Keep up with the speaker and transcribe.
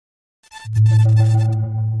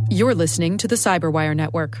You're listening to the Cyberwire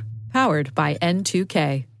Network, powered by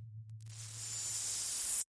N2K.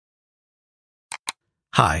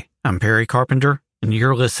 Hi, I'm Perry Carpenter, and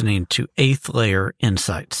you're listening to 8th Layer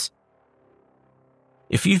Insights.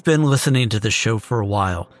 If you've been listening to the show for a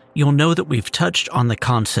while, you'll know that we've touched on the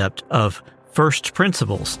concept of first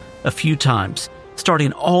principles a few times,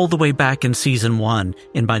 starting all the way back in Season 1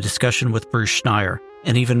 in my discussion with Bruce Schneier,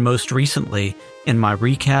 and even most recently in my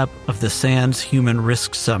recap of the SANS Human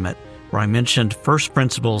Risk Summit, where I mentioned first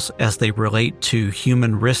principles as they relate to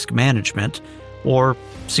human risk management or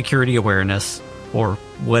security awareness, or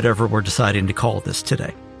whatever we're deciding to call this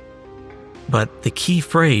today. But the key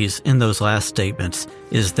phrase in those last statements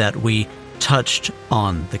is that we touched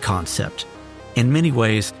on the concept. In many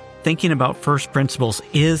ways, thinking about first principles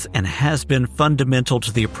is and has been fundamental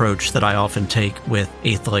to the approach that I often take with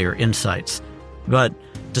 8th Layer Insights. But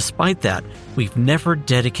despite that, we've never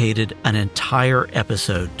dedicated an entire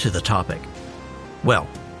episode to the topic. Well,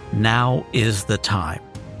 now is the time.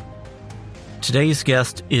 Today's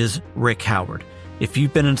guest is Rick Howard. If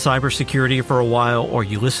you've been in cybersecurity for a while or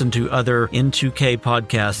you listen to other N2K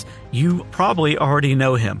podcasts, you probably already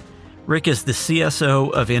know him. Rick is the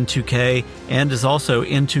CSO of N2K and is also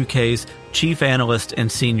N2K's Chief Analyst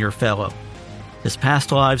and Senior Fellow. His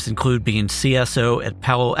past lives include being CSO at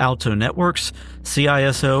Palo Alto Networks,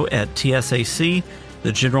 CISO at TSAC,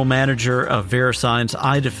 the General Manager of VeriSign's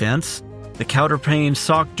iDefense, the Counterpane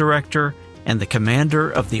SOC Director, and the commander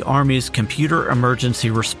of the Army's Computer Emergency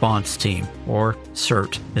Response Team, or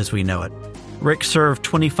CERT as we know it. Rick served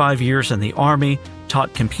 25 years in the Army,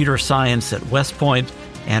 taught computer science at West Point,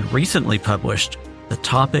 and recently published the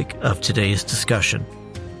topic of today's discussion,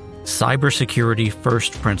 Cybersecurity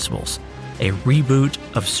First Principles, a reboot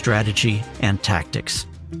of strategy and tactics.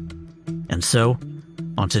 And so,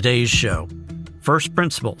 on today's show, first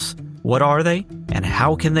principles, what are they, and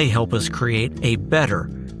how can they help us create a better,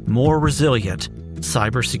 more resilient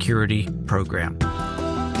cybersecurity program?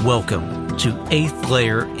 Welcome to 8th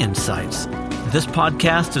Layer Insights. This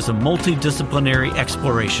podcast is a multidisciplinary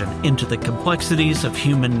exploration into the complexities of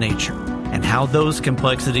human nature and how those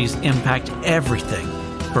complexities impact everything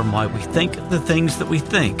from why we think the things that we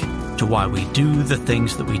think to why we do the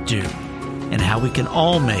things that we do, and how we can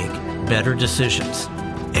all make better decisions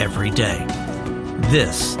every day.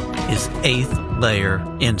 This is 8th Layer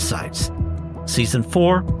Insights, Season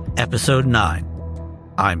 4, Episode 9.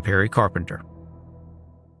 I'm Perry Carpenter.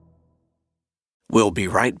 We'll be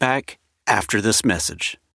right back after this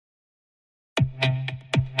message.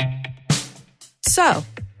 So,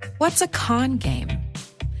 what's a con game?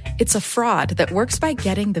 It's a fraud that works by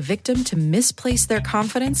getting the victim to misplace their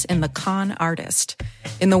confidence in the con artist.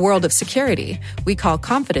 In the world of security, we call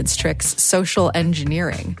confidence tricks social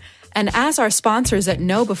engineering. And as our sponsors at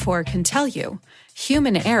Know Before can tell you,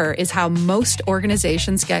 human error is how most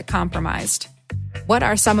organizations get compromised. What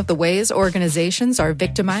are some of the ways organizations are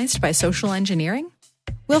victimized by social engineering?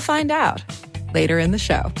 We'll find out later in the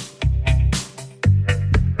show.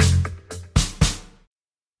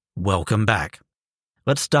 Welcome back.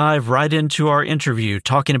 Let's dive right into our interview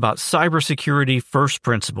talking about cybersecurity first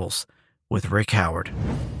principles with Rick Howard.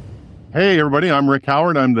 Hey, everybody. I'm Rick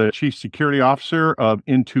Howard. I'm the Chief Security Officer of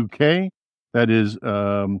N2K. That is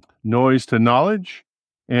Noise to Knowledge.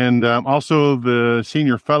 And I'm also the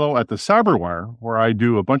Senior Fellow at the Cyberwire, where I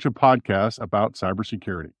do a bunch of podcasts about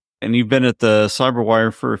cybersecurity. And you've been at the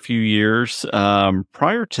Cyberwire for a few years.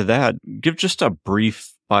 Prior to that, give just a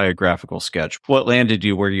brief biographical sketch. What landed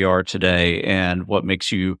you where you are today, and what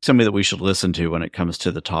makes you somebody that we should listen to when it comes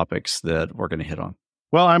to the topics that we're going to hit on?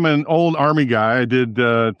 Well, I'm an old Army guy. I did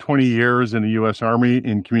 20 years in the U.S. Army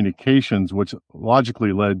in communications, which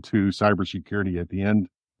logically led to cybersecurity at the end.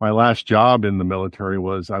 My last job in the military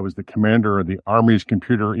was I was the commander of the Army's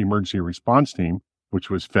Computer Emergency Response Team, which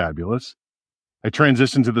was fabulous. I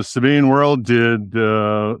transitioned to the civilian world, did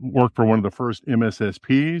work for one of the first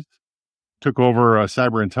MSSPs, took over a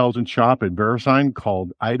cyber intelligence shop at VeriSign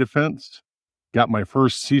called iDefense, got my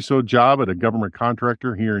first CISO job at a government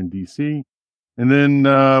contractor here in D.C., and then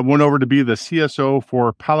went over to be the CSO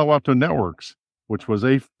for Palo Alto Networks, which was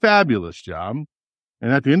a fabulous job.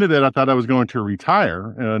 And at the end of that, I thought I was going to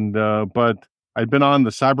retire. But I'd been on the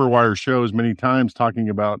Cyberwire shows many times talking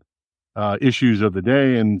about issues of the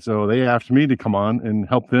day. And so they asked me to come on and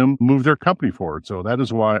help them move their company forward. So that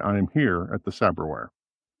is why I'm here at the Cyberwire.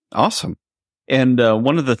 Awesome. And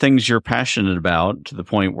one of the things you're passionate about, to the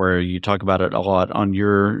point where you talk about it a lot on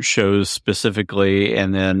your shows specifically,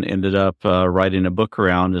 and then ended up writing a book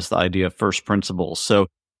around, is the idea of first principles. So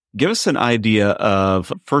Give us an idea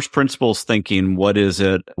of first principles thinking. What is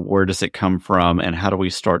it? Where does it come from? And how do we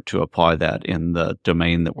start to apply that in the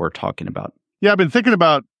domain that we're talking about? Yeah, I've been thinking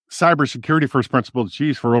about cybersecurity first principles,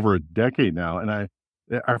 for over a decade now. And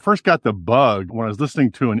I first got the bug when I was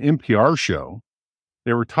listening to an NPR show.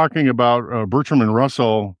 They were talking about Bertram and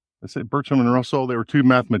Russell. I said Bertram and Russell. They were two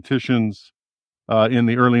mathematicians in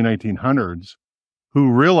the early 1900s who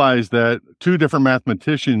realized that two different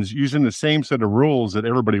mathematicians using the same set of rules that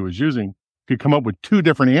everybody was using could come up with two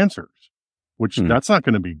different answers, which that's not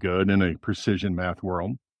going to be good in a precision math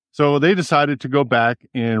world. So they decided to go back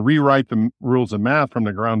and rewrite the rules of math from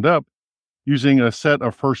the ground up using a set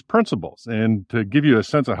of first principles. And to give you a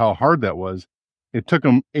sense of how hard that was, it took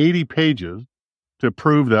them 80 pages to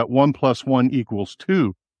prove that 1 + 1 =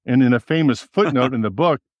 2. And in a famous footnote in the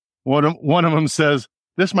book, one of them says,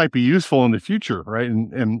 this might be useful in the future, right?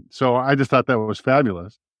 And so I just thought that was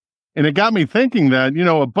fabulous. And it got me thinking that,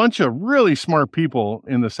 a bunch of really smart people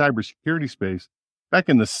in the cybersecurity space back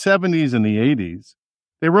in the 70s and the 80s,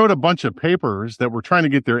 they wrote a bunch of papers that were trying to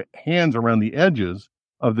get their hands around the edges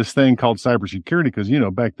of this thing called cybersecurity. Because,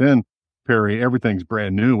 back then, Perry, everything's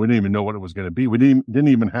brand new. We didn't even know what it was going to be. We didn't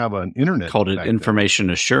even have an internet. Called it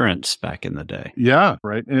information assurance back in the day. Yeah,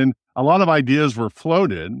 right. And a lot of ideas were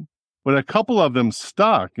floated, but a couple of them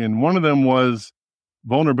stuck. And one of them was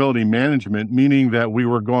vulnerability management, meaning that we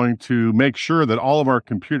were going to make sure that all of our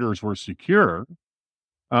computers were secure.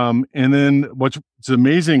 And then what's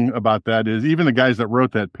amazing about that is even the guys that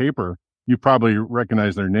wrote that paper, you probably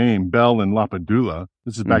recognize their name, Bell and Lapadula.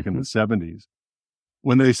 This is back in the 70s.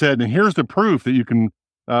 When they said, and here's the proof that you can,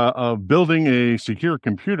 of building a secure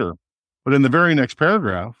computer. But in the very next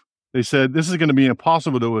paragraph, they said, this is going to be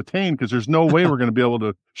impossible to attain because there's no way we're going to be able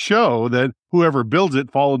to show that whoever builds it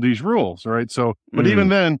followed these rules, right? So, but even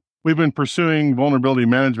then, we've been pursuing vulnerability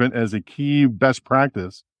management as a key best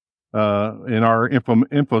practice in our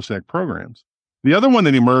InfoSec programs. The other one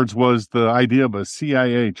that emerged was the idea of a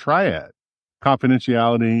CIA triad: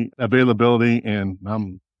 confidentiality, availability, and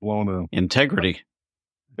I'm blowing a... Integrity.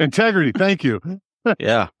 Integrity, thank you.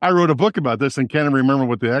 Yeah. I wrote a book about this and can't even remember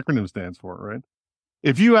what the acronym stands for, right?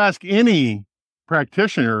 If you ask any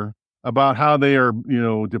practitioner about how they are,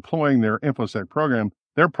 deploying their InfoSec program,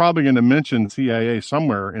 they're probably going to mention CIA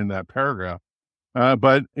somewhere in that paragraph.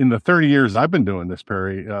 But in the 30 years I've been doing this,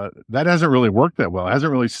 Perry, that hasn't really worked that well. It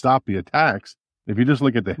hasn't really stopped the attacks. If you just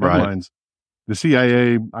look at the headlines, the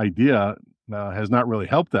CIA idea has not really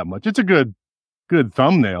helped that much. It's a good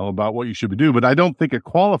thumbnail about what you should do, but I don't think it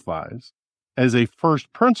qualifies as a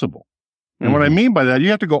first principle. And what I mean by that, you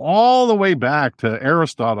have to go all the way back to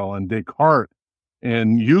Aristotle and Descartes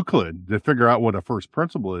and Euclid to figure out what a first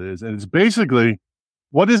principle is. And it's basically,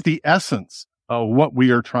 what is the essence of what we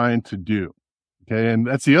are trying to do? Okay. And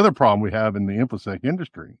that's the other problem we have in the InfoSec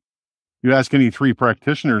industry. You ask any three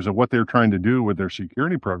practitioners of what they're trying to do with their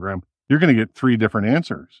security program, you're going to get three different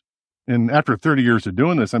answers. And after 30 years of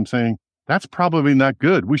doing this, I'm saying that's probably not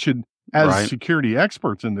good. We should, as security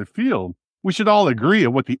experts in the field, we should all agree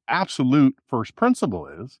on what the absolute first principle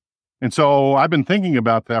is. And so I've been thinking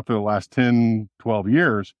about that for the last 10, 12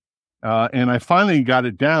 years. And I finally got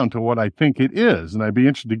it down to what I think it is. And I'd be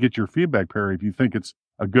interested to get your feedback, Perry, if you think it's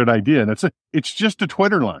a good idea. And it's just a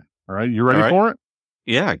Twitter line. All right. You ready for it?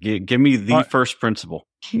 Yeah. Give me the first principle.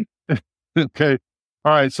 Okay.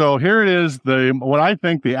 All right. So here it is. What I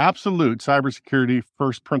think the absolute cybersecurity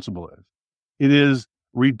first principle is. It is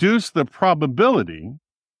reduce the probability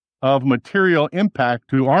of material impact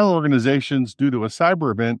to our organizations due to a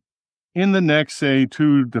cyber event in the next, say,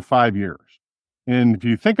 2 to 5 years. And if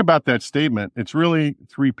you think about that statement, it's really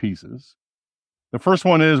three pieces. The first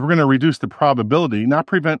one is we're going to reduce the probability, not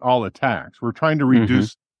prevent all attacks. We're trying to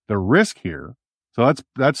reduce the risk here. So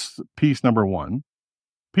that's piece number one.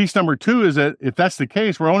 Piece number two is that if that's the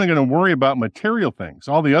case, we're only going to worry about material things.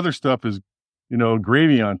 All the other stuff is,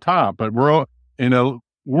 gravy on top. But we're in a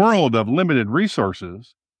world of limited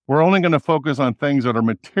resources. We're only going to focus on things that are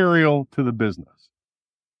material to the business.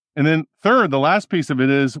 And then third, the last piece of it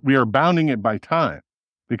is we are bounding it by time.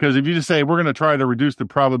 Because if you just say we're going to try to reduce the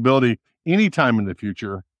probability anytime in the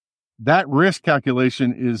future, that risk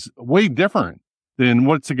calculation is way different than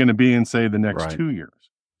what's it going to be in, say, the next 2 years.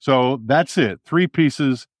 So that's it. Three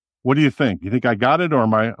pieces. What do you think? You think I got it, or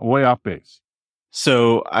am I way off base?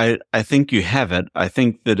 So I think you have it. I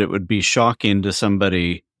think that it would be shocking to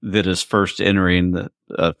somebody that is first entering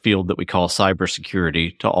the field that we call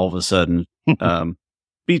cybersecurity to all of a sudden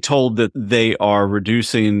be told that they are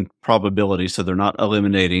reducing probability, so they're not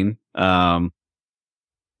eliminating. We're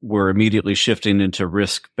immediately shifting into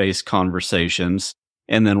risk-based conversations.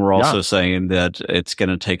 And then we're also saying that it's going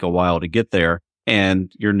to take a while to get there.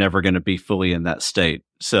 and you're never going to be fully in that state.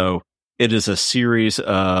 So it is a series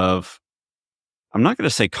of, I'm not going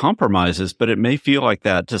to say compromises, but it may feel like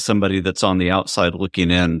that to somebody that's on the outside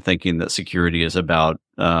looking in, thinking that security is about,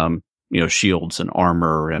 shields and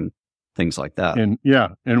armor and things like that.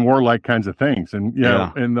 And warlike kinds of things. And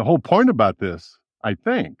and the whole point about this, I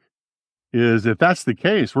think, is if that's the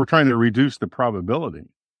case, we're trying to reduce the probability.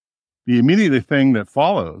 The immediate thing that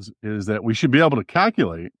follows is that we should be able to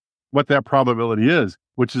calculate what that probability is,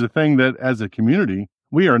 which is a thing that as a community,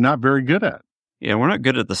 we are not very good at. Yeah, we're not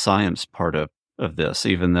good at the science part of this,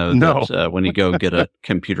 even though when you go get a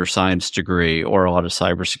computer science degree or a lot of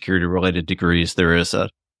cybersecurity related degrees, there is a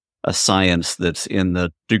science that's in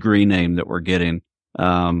the degree name that we're getting.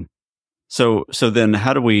 So then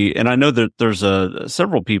how do we, and I know that there's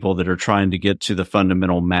several people that are trying to get to the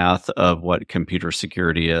fundamental math of what computer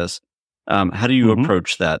security is. How do you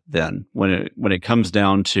approach that then when it comes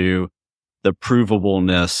down to the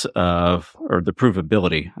provableness of, or the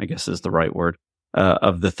provability, I guess is the right word,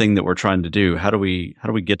 of the thing that we're trying to do? How do we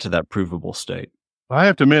get to that provable state? I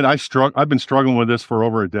have to admit, I've been struggling with this for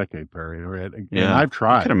over a decade, Perry. Right? And I've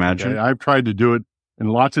tried. I can imagine. Okay? I've tried to do it in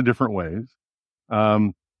lots of different ways.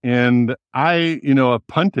 And I, have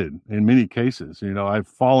punted in many cases. I've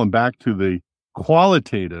fallen back to the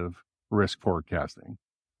qualitative risk forecasting,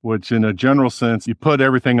 which in a general sense, you put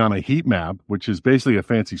everything on a heat map, which is basically a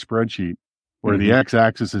fancy spreadsheet where the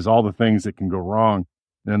x-axis is all the things that can go wrong.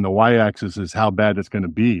 And the y-axis is how bad it's going to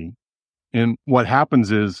be. And what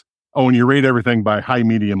happens is, and you rate everything by high,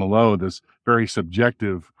 medium, and low, this very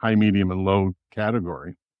subjective high, medium, and low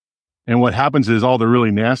category. And what happens is all the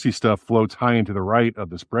really nasty stuff floats high and to the right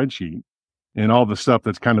of the spreadsheet, and all the stuff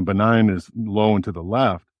that's kind of benign is low and to the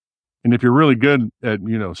left. And if you're really good at,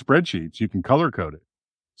 spreadsheets, you can color code it.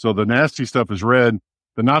 So the nasty stuff is red,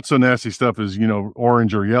 the not so nasty stuff is,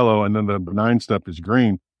 orange or yellow, and then the benign stuff is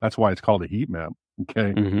green. That's why it's called a heat map.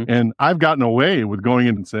 Okay. And I've gotten away with going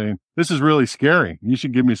in and saying, this is really scary. You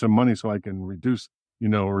should give me some money so I can reduce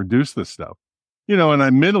this stuff. And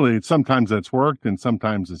admittedly, sometimes that's worked and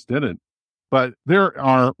sometimes it's didn't. But there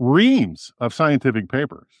are reams of scientific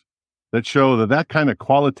papers that show that kind of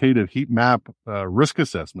qualitative heat map risk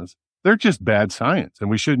assessments, they're just bad science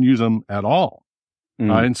and we shouldn't use them at all.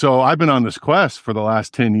 And so I've been on this quest for the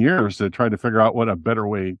last 10 years to try to figure out what a better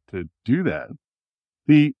way to do that.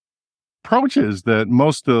 The approaches that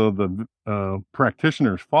most of the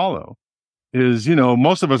practitioners follow is,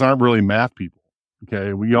 most of us aren't really math people.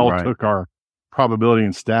 Okay. We all took our probability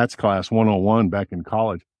and stats class 101 back in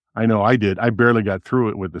college. I know I did. I barely got through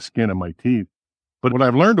it with the skin of my teeth. But what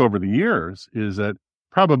I've learned over the years is that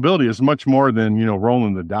probability is much more than,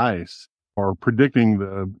 rolling the dice or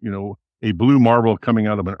predicting a blue marble coming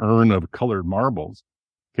out of an urn of colored marbles.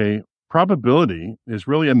 Okay. Probability is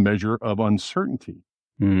really a measure of uncertainty.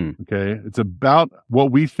 Okay. It's about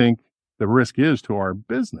what we think the risk is to our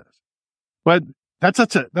business. But that's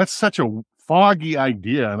such a foggy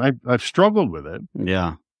idea. And I've struggled with it.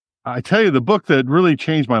 Yeah. I tell you, the book that really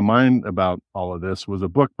changed my mind about all of this was a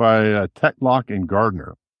book by Tetlock and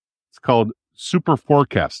Gardner. It's called Super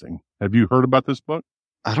Forecasting. Have you heard about this book?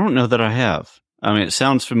 I don't know that I have. I mean, it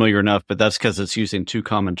sounds familiar enough, but that's because it's using two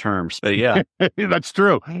common terms. But yeah, that's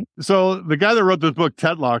true. So the guy that wrote this book,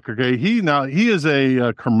 Tetlock, okay, he is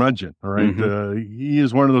a curmudgeon. All right, he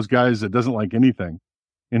is one of those guys that doesn't like anything.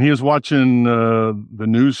 And he was watching the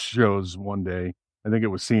news shows one day. I think it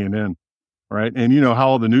was CNN. Right, and how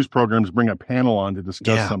all the news programs bring a panel on to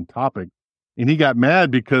discuss some topic, and he got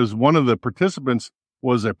mad because one of the participants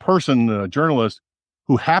was a journalist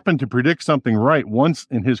who happened to predict something right once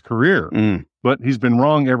in his career, but he's been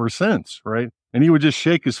wrong ever since, right? And he would just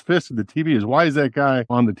shake his fist at the TV as, why is that guy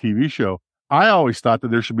on the TV show? I always thought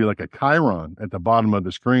that there should be like a chyron at the bottom of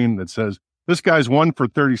the screen that says, this guy's 1 for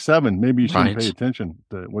 37. Maybe you shouldn't pay attention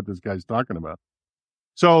to what this guy's talking about.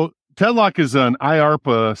 So Tetlock is an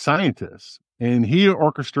IARPA scientist, and he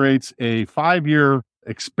orchestrates a 5-year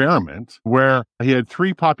experiment where he had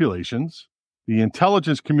 3 populations, the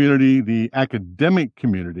intelligence community, the academic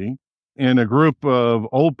community, and a group of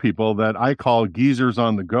old people that I call geezers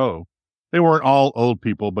on the go. They weren't all old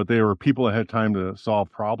people, but they were people that had time to solve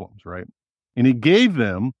problems, right? And he gave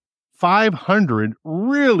them 500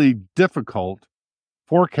 really difficult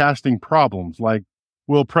forecasting problems, like,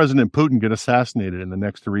 will President Putin get assassinated in the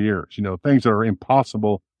next 3 years? Things that are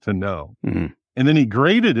impossible to know. And then he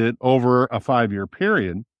graded it over a 5-year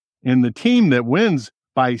period. And the team that wins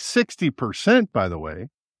by 60%, by the way,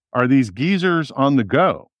 are these geezers on the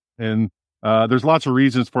go. And there's lots of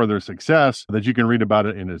reasons for their success that you can read about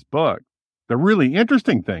it in his book. The really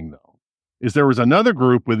interesting thing, though, is there was another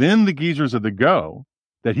group within the geezers of the go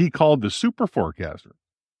that he called the super forecasters,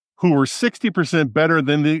 who were 60% better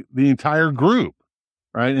than the entire group,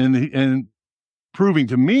 right? And proving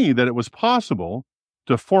to me that it was possible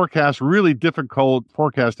to forecast really difficult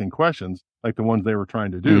forecasting questions like the ones they were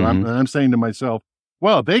trying to do. Mm-hmm. I'm saying to myself,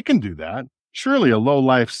 well, they can do that. Surely a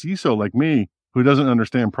low-life CISO like me, who doesn't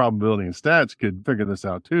understand probability and stats, could figure this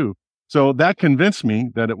out too. So that convinced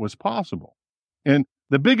me that it was possible. And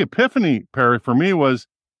the big epiphany, Perry, for me was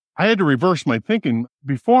I had to reverse my thinking.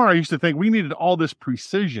 Before, I used to think we needed all this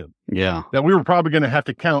precision. Yeah. That we were probably going to have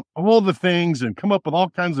to count all the things and come up with all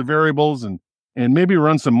kinds of variables and maybe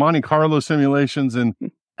run some Monte Carlo simulations. And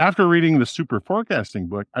after reading the super forecasting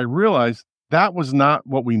book, I realized that was not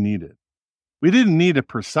what we needed. We didn't need a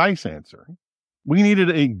precise answer. We needed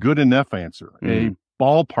a good enough answer, a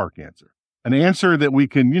ballpark answer, an answer that we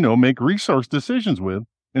can, make resource decisions with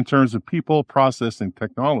in terms of people, process, and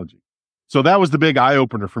technology. So that was the big eye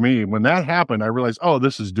opener for me. When that happened, I realized, oh,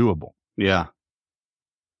 this is doable. Yeah.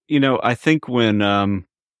 I think when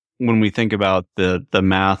we think about the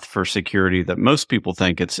math for security, that most people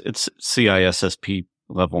think it's CISSP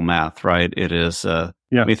level math, right? It is, when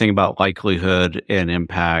you think about likelihood and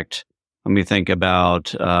impact, when we think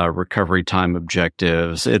about recovery time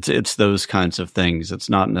objectives, it's those kinds of things. It's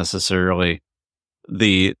not necessarily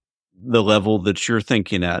the level that you're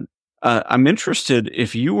thinking at. I'm interested,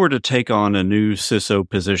 if you were to take on a new CISO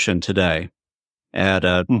position today at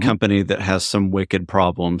a company that has some wicked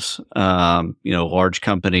problems, large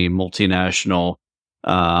company, multinational,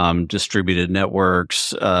 distributed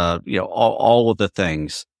networks, all of the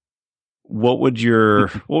things. What would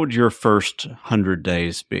your first 100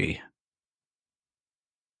 days be?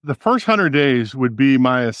 The first 100 days would be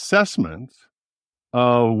my assessment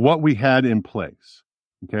of what we had in place.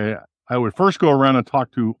 Okay. I would first go around and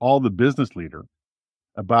talk to all the business leaders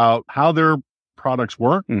about how their products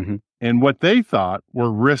work and what they thought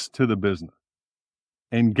were risks to the business,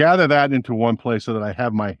 and gather that into one place so that I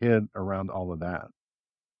have my head around all of that.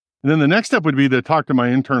 And then the next step would be to talk to my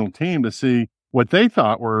internal team to see what they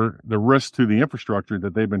thought were the risks to the infrastructure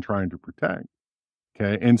that they've been trying to protect.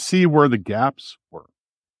 Okay. And see where the gaps were.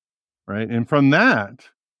 Right. And from that,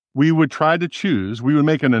 we would try to choose, we would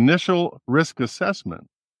make an initial risk assessment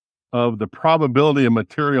of the probability of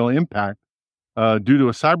material impact due to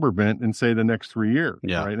a cyber event in, say, the next 3 years.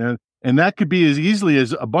 Yeah. Right. And that could be as easily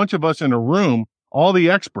as a bunch of us in a room, all the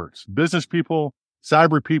experts, business people,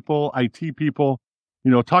 cyber people, IT people,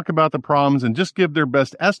 talk about the problems and just give their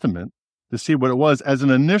best estimate to see what it was as an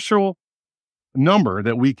initial number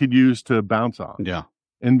that we could use to bounce on. Yeah.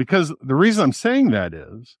 And because the reason I'm saying that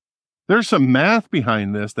is there's some math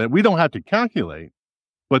behind this that we don't have to calculate,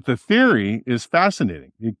 but the theory is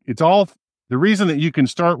fascinating. It's all the reason that you can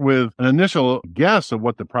start with an initial guess of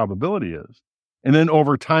what the probability is, and then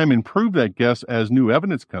over time improve that guess as new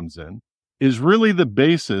evidence comes in, is really the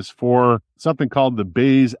basis for something called the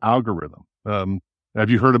Bayes algorithm. Have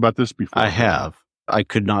you heard about this before? I have. I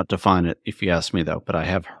could not define it if you asked me, though, but I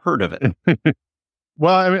have heard of it.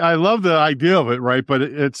 Well, I mean, I love the idea of it, right? But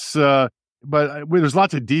there's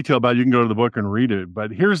lots of detail about it. You can go to the book and read it.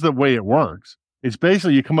 But here's the way it works. It's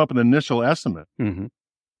basically you come up with an initial estimate,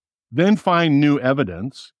 then find new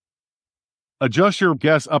evidence, adjust your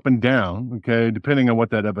guess up and down, okay, depending on what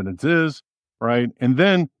that evidence is, right? And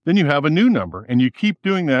then you have a new number, and you keep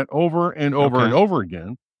doing that over and over and over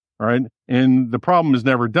again, all right? And the problem is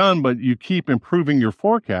never done, but you keep improving your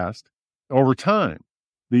forecast over time.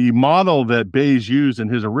 The model that Bayes used in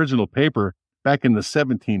his original paper back in the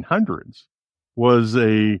 1700s was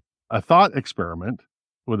a thought experiment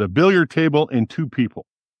with a billiard table and two people.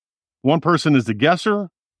 One person is the guesser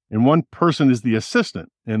and one person is the assistant.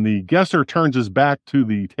 And the guesser turns his back to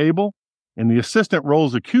the table and the assistant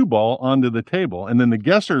rolls a cue ball onto the table. And then the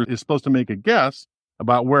guesser is supposed to make a guess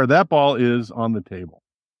about where that ball is on the table.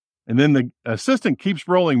 And then the assistant keeps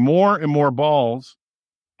rolling more and more balls,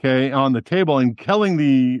 okay, on the table and telling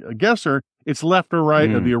the guesser it's left or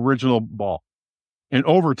right of the original ball. And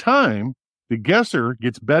over time, the guesser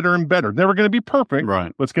gets better and better. Never going to be perfect,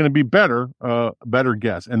 right? But it's going to be better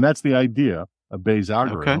guess. And that's the idea of Bayes'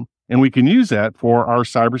 algorithm. Okay. And we can use that for our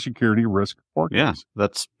cybersecurity risk forecast. Yeah,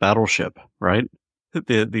 that's Battleship, right?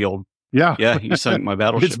 The old... Yeah. Yeah, you sunk my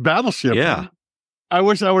Battleship. It's Battleship. Yeah. I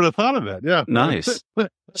wish I would have thought of that. Yeah. Nice.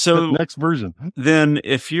 So next version. Then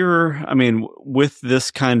with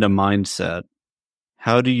this kind of mindset,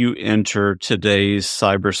 how do you enter today's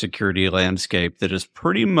cybersecurity landscape that is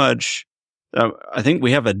pretty much, I think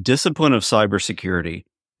we have a discipline of cybersecurity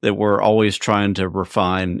that we're always trying to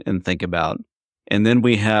refine and think about. And then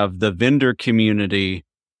we have the vendor community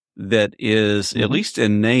that is, at least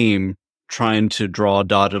in name, trying to draw a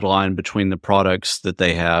dotted line between the products that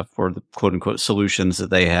they have, or the quote unquote solutions that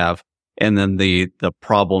they have, and then the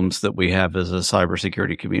problems that we have as a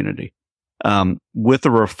cybersecurity community. With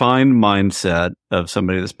a refined mindset of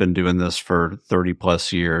somebody that's been doing this for 30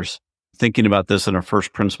 plus years, thinking about this in a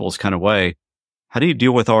first principles kind of way, how do you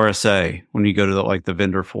deal with RSA when you go to the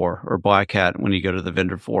vendor floor, or Black Hat when you go to the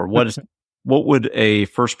vendor floor? What would a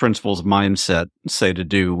first principles mindset say to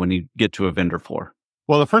do when you get to a vendor floor?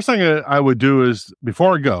 Well, the first thing I would do is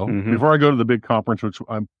before I go to the big conference, which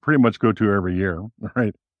I pretty much go to every year,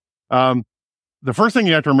 right? The first thing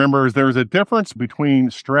you have to remember is there's a difference between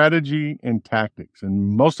strategy and tactics.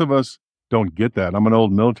 And most of us don't get that. I'm an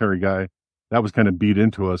old military guy. That was kind of beat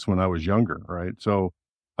into us when I was younger, right? So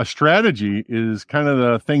a strategy is kind of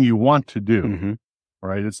the thing you want to do,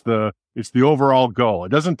 right? It's the overall goal. It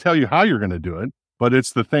doesn't tell you how you're going to do it, but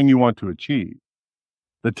it's the thing you want to achieve.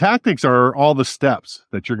 The tactics are all the steps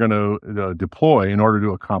that you're going to deploy in order to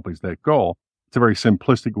accomplish that goal. It's a very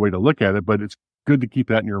simplistic way to look at it, but it's good to keep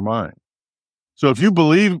that in your mind. So if you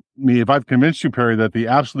believe me, if I've convinced you, Perry, that the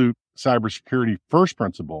absolute cybersecurity first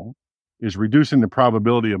principle is reducing the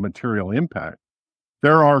probability of material impact,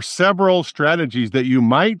 there are several strategies that you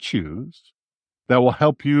might choose that will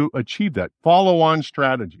help you achieve that. Follow-on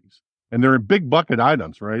strategies. And they're big bucket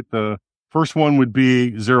items, right? The first one would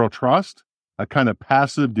be zero trust, a kind of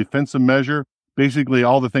passive defensive measure, basically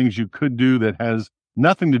all the things you could do that has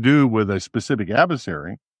nothing to do with a specific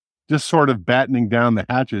adversary, just sort of battening down the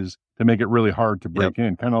hatches to make it really hard to break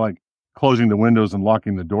in, kind of like closing the windows and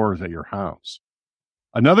locking the doors at your house.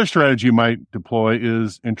 Another strategy you might deploy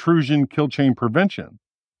is intrusion kill chain prevention,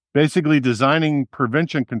 basically designing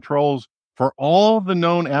prevention controls for all the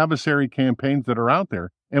known adversary campaigns that are out there.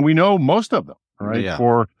 And we know most of them, right?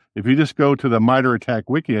 Yeah. If you just go to the MITRE ATT&CK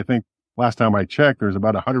wiki, I think last time I checked, there's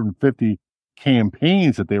about 150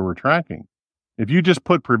 campaigns that they were tracking. If you just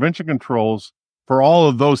put prevention controls for all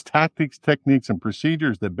of those tactics, techniques, and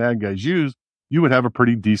procedures that bad guys use, you would have a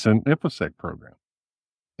pretty decent InfoSec program.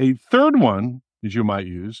 A third one that you might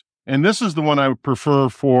use, and this is the one I would prefer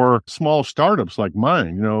for small startups like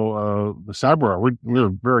mine, the CyberWire, we're a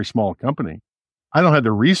very small company. I don't have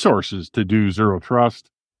the resources to do zero trust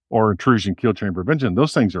or intrusion kill chain prevention.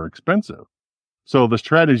 Those things are expensive. So the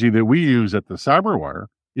strategy that we use at the CyberWire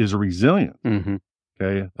is resilient.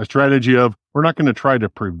 Okay. A strategy of, we're not going to try to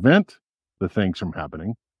prevent the things from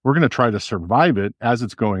happening. We're going to try to survive it as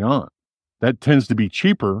it's going on. That tends to be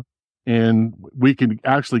cheaper, and we can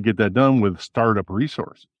actually get that done with startup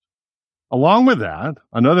resources. Along with that,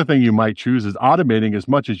 another thing you might choose is automating as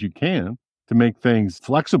much as you can to make things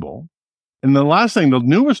flexible. And the last thing, the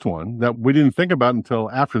newest one that we didn't think about until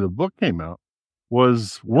after the book came out,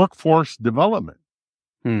 was workforce development.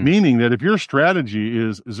 Meaning that if your strategy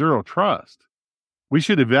is zero trust, we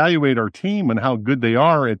should evaluate our team and how good they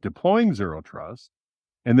are at deploying zero trust,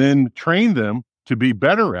 and then train them to be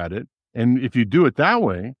better at it. And if you do it that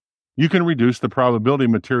way, you can reduce the probability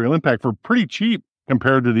of material impact for pretty cheap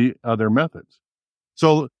compared to the other methods.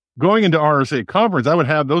 So going into RSA conference, I would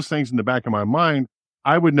have those things in the back of my mind.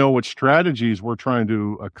 I would know what strategies we're trying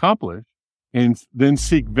to accomplish, and then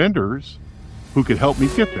seek vendors who could help me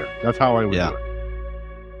get there. That's how I would do it.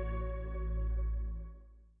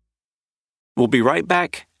 We'll be right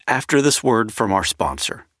back after this word from our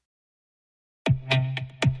sponsor.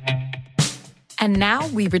 And now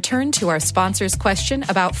we return to our sponsor's question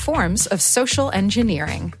about forms of social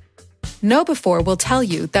engineering. KnowBe4 will tell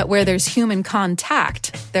you that where there's human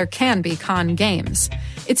contact, there can be con games.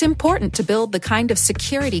 It's important to build the kind of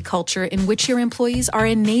security culture in which your employees are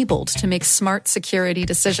enabled to make smart security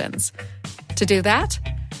decisions. To do that,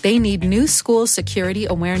 they need new school security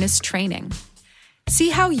awareness training.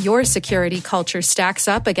 See how your security culture stacks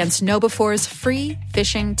up against KnowBe4's free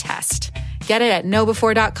phishing test. Get it at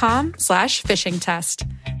knowbe4.com/phishing test.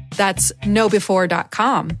 That's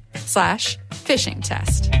knowbe4.com/phishing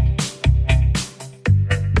test.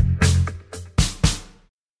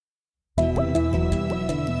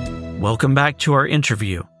 Welcome back to our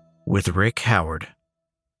interview with Rick Howard.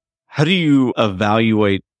 How do you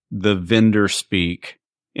evaluate the vendor speak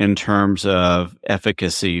in terms of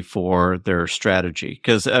efficacy for their strategy?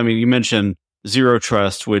 Because, you mentioned zero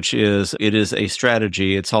trust, which is a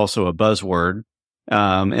strategy. It's also a buzzword.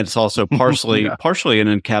 And it's also partially an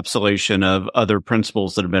encapsulation of other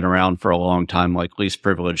principles that have been around for a long time, like least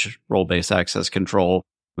privilege, role-based access control,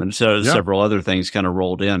 and several other things kind of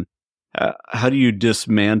rolled in. How do you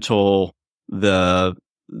dismantle the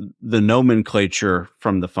nomenclature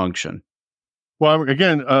from the function? Well,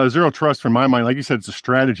 again, zero trust, from my mind, like you said, it's a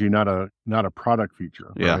strategy, not a product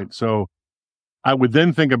feature. Right? So I would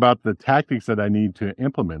then think about the tactics that I need to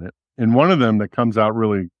implement it. And one of them that comes out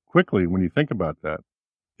really quickly when you think about that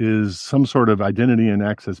is some sort of identity and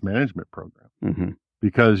access management program. Mm-hmm.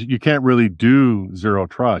 Because you can't really do zero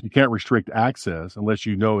trust. You can't restrict access unless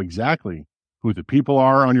you know exactly who the people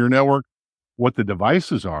are on your network, what the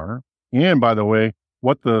devices are, and by the way,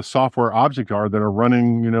 what the software objects are that are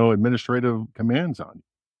running, administrative commands on you.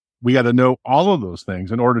 We got to know all of those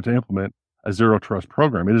things in order to implement a zero trust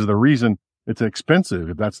program. It is the reason it's expensive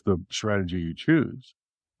if that's the strategy you choose.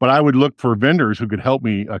 But I would look for vendors who could help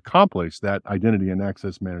me accomplish that identity and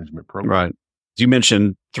access management program. Right. You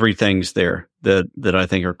mentioned 3 things there that I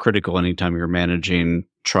think are critical anytime you're managing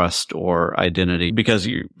trust or identity, because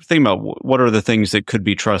you think about what are the things that could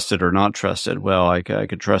be trusted or not trusted. Well, I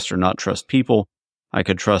could trust or not trust people. I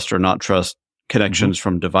could trust or not trust connections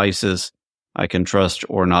from devices. I can trust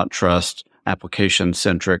or not trust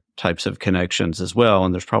application-centric types of connections as well.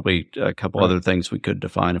 And there's probably a couple other things we could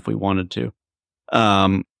define if we wanted to.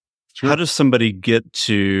 How does somebody get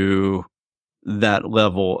to that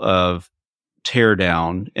level of tear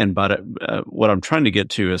down? And what I'm trying to get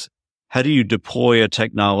to is, how do you deploy a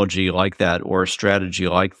technology like that or a strategy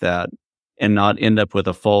like that and not end up with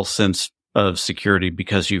a false sense of security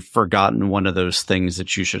because you've forgotten one of those things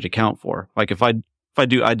that you should account for? Like if I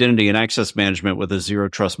do identity and access management with a zero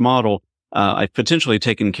trust model, I've potentially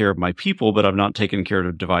taken care of my people, but I've not taken care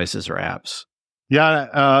of devices or apps.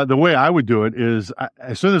 Yeah, the way I would do it is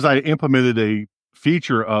as soon as I implemented a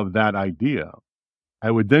feature of that idea,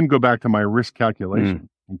 I would then go back to my risk calculation,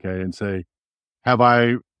 okay, and say, have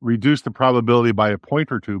I reduced the probability by a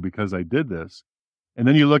point or two because I did this? And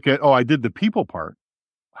then you look at, I did the people part.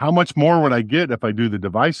 How much more would I get if I do the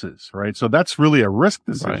devices, right? So that's really a risk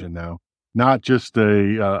decision now, not just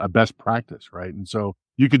a best practice, right? And so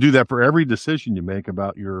you could do that for every decision you make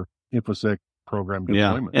about your InfoSec program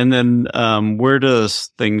deployment. Yeah. And then where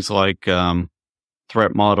does things like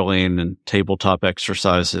threat modeling and tabletop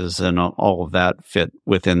exercises and all of that fit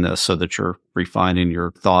within this, so that you're refining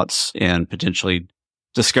your thoughts and potentially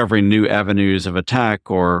discovering new avenues of attack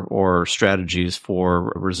or strategies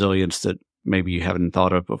for resilience that maybe you haven't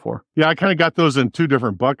thought of before? Yeah, I kind of got those in 2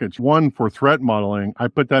 different buckets. One for threat modeling, I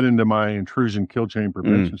put that into my intrusion kill chain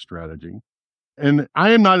prevention strategy. And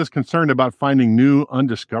I am not as concerned about finding new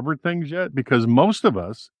undiscovered things yet, because most of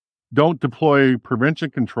us don't deploy prevention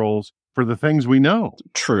controls for the things we know.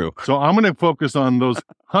 True. So I'm going to focus on those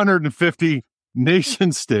 150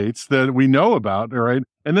 nation states that we know about, all right?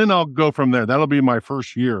 And then I'll go from there. That'll be my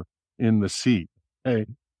first year in the seat. Hey,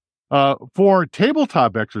 for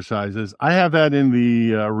tabletop exercises, I have that in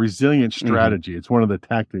the resilience strategy. It's one of the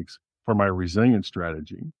tactics for my resilience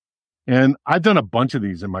strategy. And I've done a bunch of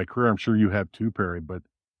these in my career. I'm sure you have too, Perry. But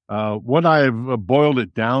what I've boiled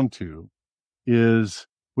it down to is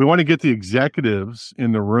we want to get the executives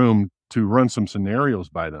in the room to run some scenarios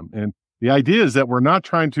by them. And the idea is that we're not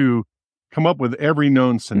trying to come up with every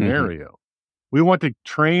known scenario. We want to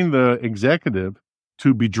train the executive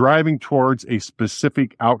to be driving towards a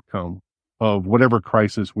specific outcome of whatever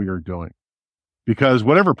crisis we are doing. Because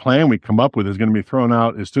whatever plan we come up with is going to be thrown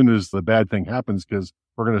out as soon as the bad thing happens, because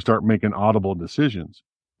we're going to start making audible decisions.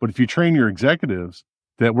 But if you train your executives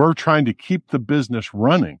that we're trying to keep the business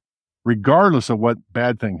running, regardless of what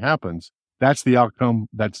bad thing happens, that's the outcome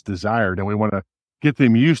that's desired. And we want to get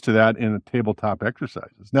them used to that in the tabletop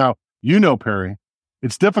exercises. Now, Perry,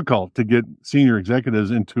 it's difficult to get senior executives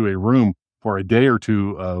into a room for a day or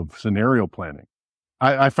two of scenario planning.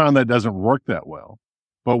 I found that doesn't work that well.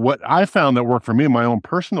 But what I found that worked for me, my own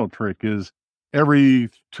personal trick, is every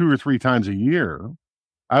 2 or 3 times a year,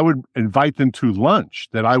 I would invite them to lunch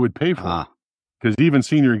that I would pay for. Because even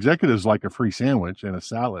senior executives like a free sandwich and a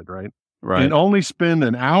salad, right? Right. And only spend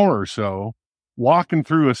an hour or so walking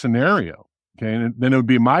through a scenario. Okay. And then it would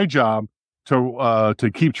be my job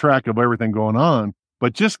to keep track of everything going on,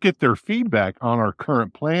 but just get their feedback on our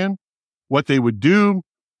current plan, what they would do,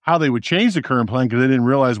 how they would change the current plan because they didn't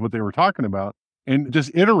realize what they were talking about, and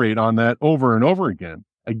just iterate on that over and over again.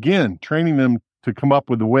 Again, training them to come up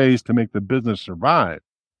with the ways to make the business survive,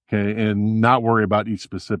 okay, and not worry about each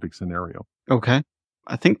specific scenario. Okay.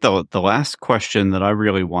 I think the last question that I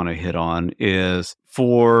really want to hit on is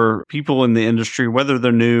for people in the industry, whether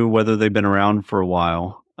they're new, whether they've been around for a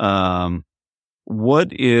while,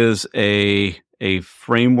 what is a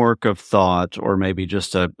framework of thought, or maybe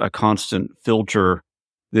just a constant filter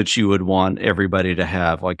that you would want everybody to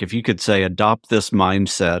have? Like if you could say, adopt this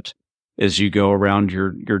mindset as you go around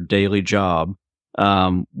your daily job,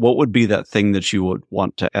 what would be that thing that you would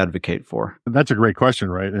want to advocate for? That's a great question,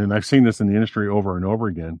 right? And I've seen this in the industry over and over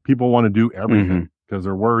again. People want to do everything because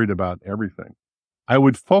they're worried about everything. I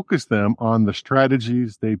would focus them on the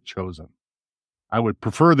strategies they've chosen. I would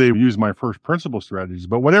prefer they use my first principle strategies,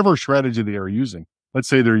 but whatever strategy they are using, let's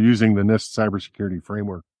say they're using the NIST cybersecurity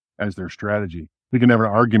framework as their strategy. We can have an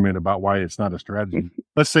argument about why it's not a strategy.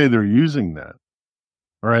 Let's say they're using that.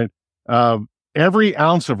 All right. Every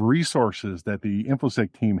ounce of resources that the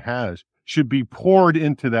InfoSec team has should be poured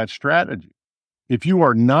into that strategy. If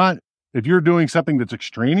you're doing something that's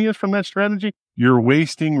extraneous from that strategy, you're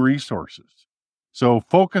wasting resources. So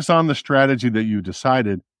focus on the strategy that you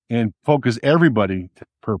decided and focus everybody to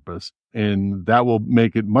purpose. And that will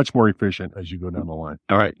make it much more efficient as you go down the line.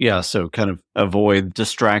 All right. Yeah. So kind of avoid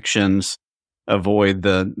distractions, avoid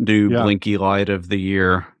the new blinky light of the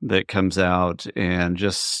year that comes out, and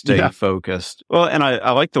just stay focused. Well, and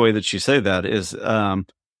I like the way that you say that is,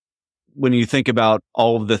 when you think about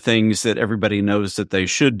all of the things that everybody knows that they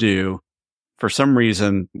should do, for some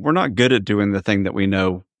reason, we're not good at doing the thing that we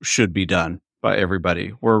know should be done by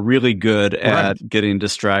everybody. We're really good at getting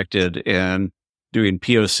distracted and doing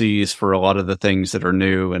POCs for a lot of the things that are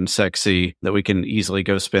new and sexy that we can easily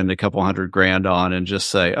go spend a couple $100,000 on and just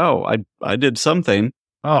say, oh, I did something.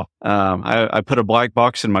 I put a black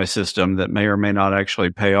box in my system that may or may not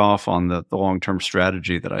actually pay off on the long-term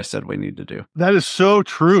strategy that I said we need to do. That is so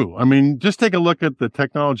true. I mean, just take a look at the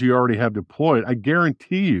technology you already have deployed. I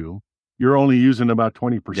guarantee you're only using about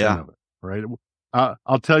 20% of it, right?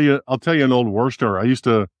 I'll tell you an old war story.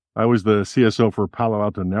 I was the CSO for Palo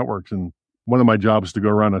Alto Networks, and one of my jobs is to go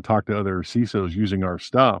around and talk to other CISOs using our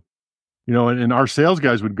stuff, and our sales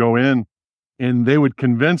guys would go in and they would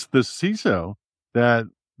convince the CISO that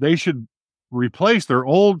they should replace their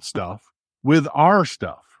old stuff with our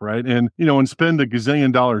stuff, right? And, and spend $1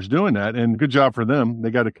 gazillion doing that. And good job for them.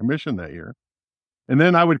 They got a commission that year. And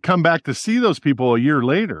then I would come back to see those people a year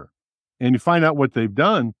later and you find out what they've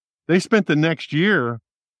done. They spent the next year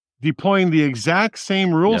deploying the exact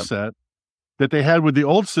same rule set that they had with the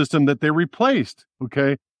old system that they replaced.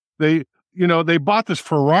 Okay. They bought this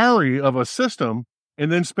Ferrari of a system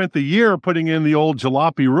and then spent the year putting in the old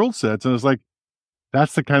jalopy rule sets. And it's like,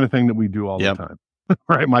 that's the kind of thing that we do all the time.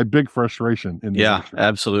 Right. My big frustration in the industry.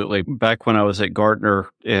 Absolutely. Back when I was at Gartner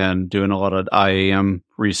and doing a lot of IAM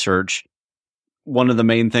research, one of the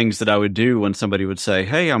main things that I would do when somebody would say,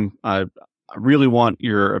 hey, I really want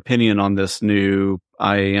your opinion on this new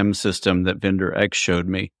IAM system that vendor X showed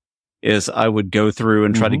me, is I would go through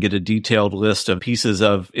and try to get a detailed list of pieces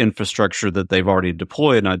of infrastructure that they've already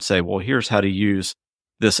deployed. And I'd say, well, here's how to use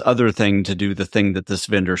this other thing to do the thing that this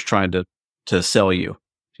vendor's trying to sell you.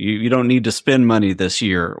 You don't need to spend money this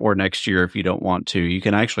year or next year if you don't want to. You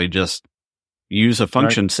can actually just use a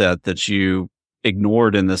function set that you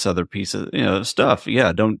ignored in this other piece of stuff.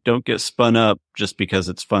 Yeah, don't get spun up just because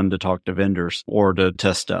it's fun to talk to vendors or to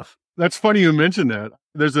test stuff. That's funny you mentioned that.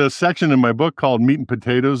 There's a section in my book called Meat and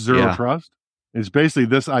Potatoes, Zero Trust. It's basically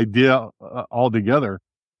this idea altogether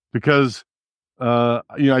because, I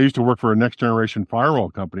used to work for a next generation firewall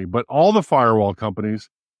company, but all the firewall companies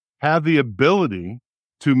have the ability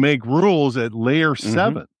to make rules at layer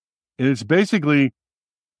 7. And it's basically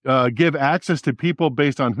give access to people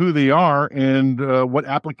based on who they are and what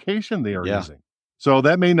application they are using. So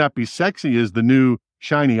that may not be sexy as the new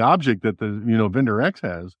shiny object that the vendor X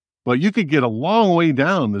has, but you could get a long way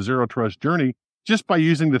down the zero trust journey just by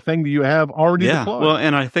using the thing that you have already deployed. Well,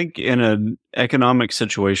 and I think in an economic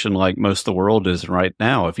situation like most of the world is right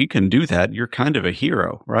now, if you can do that, you're kind of a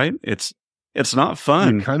hero, right? It's not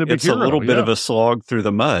fun. You're kind of it's a hero, a little bit of a slog through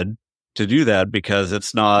the mud to do that because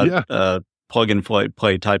it's not a plug and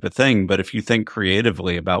play type of thing. But if you think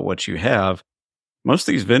creatively about what you have, most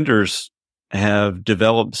of these vendors have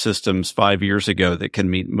developed systems 5 years ago that can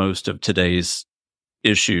meet most of today's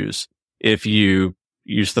issues if you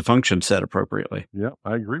use the function set appropriately. Yeah,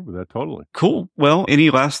 I agree with that totally. Cool. Well, any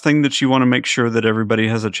last thing that you want to make sure that everybody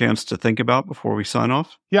has a chance to think about before we sign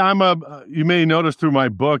off? Yeah, you may notice through my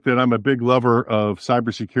book that I'm a big lover of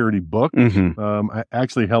cybersecurity books. I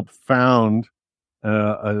actually helped found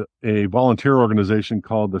a volunteer organization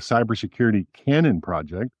called the Cybersecurity Canon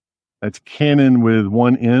Project. That's canon with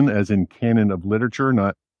one N, as in canon of literature,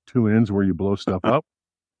 not two N's where you blow stuff up.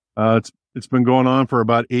 It's been going on for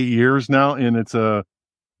about 8 years now, and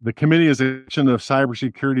the committee is a section of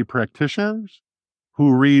cybersecurity practitioners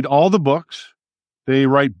who read all the books. They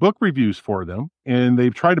write book reviews for them, and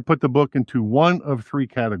they've tried to put the book into one of 3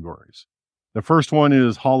 categories. The first one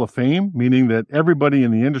is Hall of Fame, meaning that everybody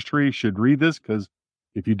in the industry should read this, because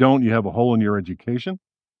if you don't, you have a hole in your education.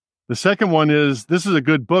 The second one is, this is a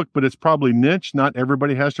good book, but it's probably niche. Not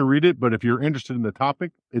everybody has to read it, but if you're interested in the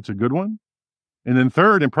topic, it's a good one. And then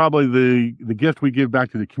third, and probably the gift we give back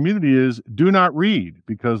to the community, is do not read,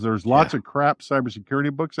 because there's lots of crap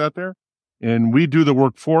cybersecurity books out there. and we do the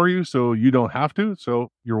work for you so you don't have to. So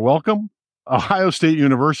you're welcome. Ohio State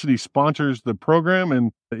University sponsors the program.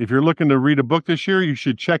 And if you're looking to read a book this year, you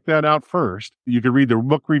should check that out first. You can read the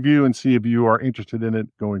book review and see if you are interested in it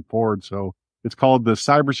going forward. So it's called the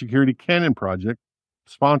Cybersecurity Canon Project,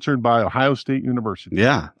 sponsored by Ohio State University.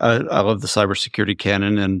 Yeah, I love the Cybersecurity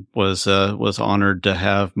Canon, and was honored to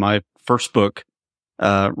have my first book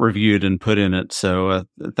reviewed and put in it. So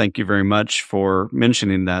thank you very much for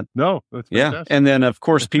mentioning that. No, that's fantastic. Yeah, and then of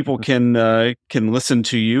course people can listen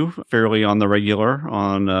to you fairly on the regular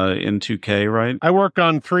on N2K, right? I work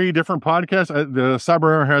on 3 different podcasts. The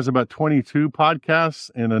Cyber has about 22 podcasts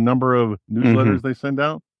and a number of newsletters they send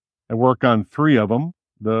out. I work on 3 of them.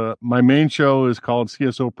 My main show is called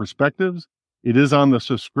CSO Perspectives. It is on the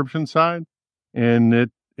subscription side, and it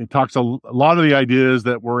talks a lot of the ideas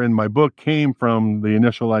that were in my book came from the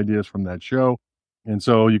initial ideas from that show. And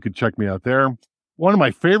so you could check me out there. One of my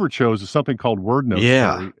favorite shows is something called Word Notes.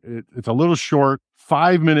 Yeah. It's a little short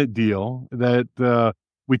 5-minute deal that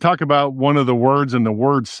we talk about one of the words in the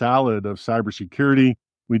word salad of cybersecurity.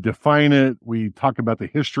 We define it. We talk about the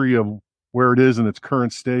history of where it is in its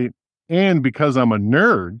current state. And because I'm a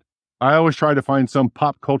nerd, I always try to find some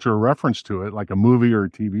pop culture reference to it, like a movie or a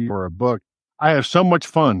TV or a book. I have so much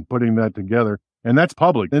fun putting that together, and that's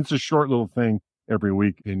public. It's a short little thing every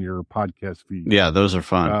week in your podcast feed. Yeah, those are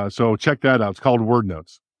fun. So check that out. It's called Word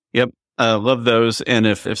Notes. Yep. Love those. And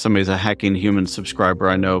if somebody's a Hacking Humans subscriber,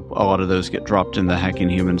 I know a lot of those get dropped in the Hacking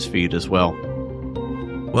Humans feed as well.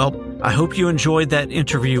 Well, I hope you enjoyed that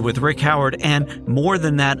interview with Rick Howard. And more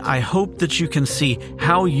than that, I hope that you can see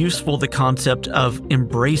how useful the concept of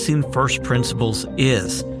embracing first principles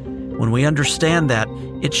is. When we understand that,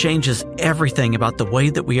 it changes everything about the way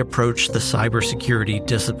that we approach the cybersecurity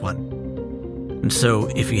discipline. And so,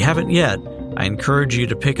 if you haven't yet, I encourage you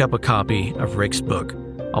to pick up a copy of Rick's book.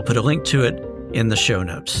 I'll put a link to it in the show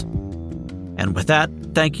notes. And with that,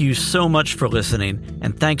 thank you so much for listening,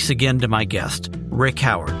 and thanks again to my guest, Rick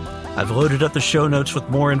Howard. I've loaded up the show notes with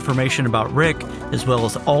more information about Rick, as well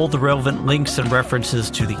as all the relevant links and references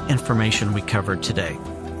to the information we covered today.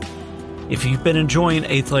 If you've been enjoying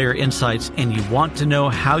 8th Layer Insights and you want to know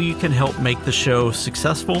how you can help make the show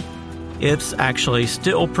successful, it's actually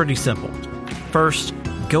still pretty simple. First,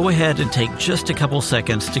 go ahead and take just a couple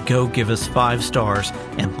seconds to go give us 5 stars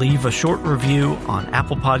and leave a short review on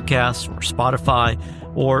Apple Podcasts or Spotify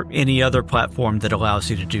or any other platform that allows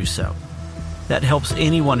you to do so. That helps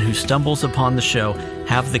anyone who stumbles upon the show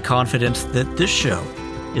have the confidence that this show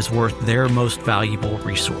is worth their most valuable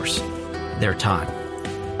resource, their time.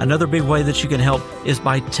 Another big way that you can help is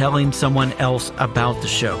by telling someone else about the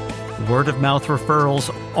show. Word of mouth referrals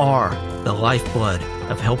are the lifeblood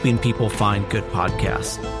of helping people find good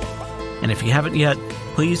podcasts. And if you haven't yet,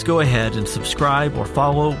 please go ahead and subscribe or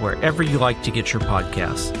follow wherever you like to get your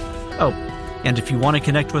podcasts. Oh, and if you want to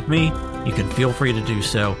connect with me, you can feel free to do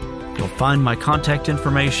so. You'll find my contact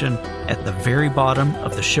information at the very bottom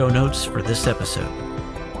of the show notes for this episode.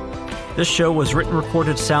 This show was written,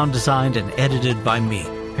 recorded, sound designed, and edited by me,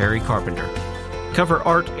 Perry Carpenter. Cover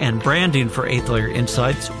art and branding for 8th Layer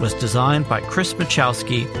Insights was designed by Chris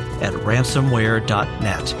Machowski at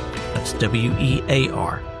ransomware.net. That's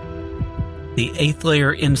WEAR. The 8th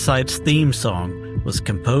Layer Insights theme song was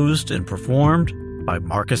composed and performed by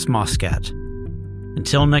Marcus Moscat.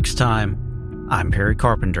 Until next time, I'm Perry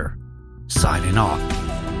Carpenter, signing off.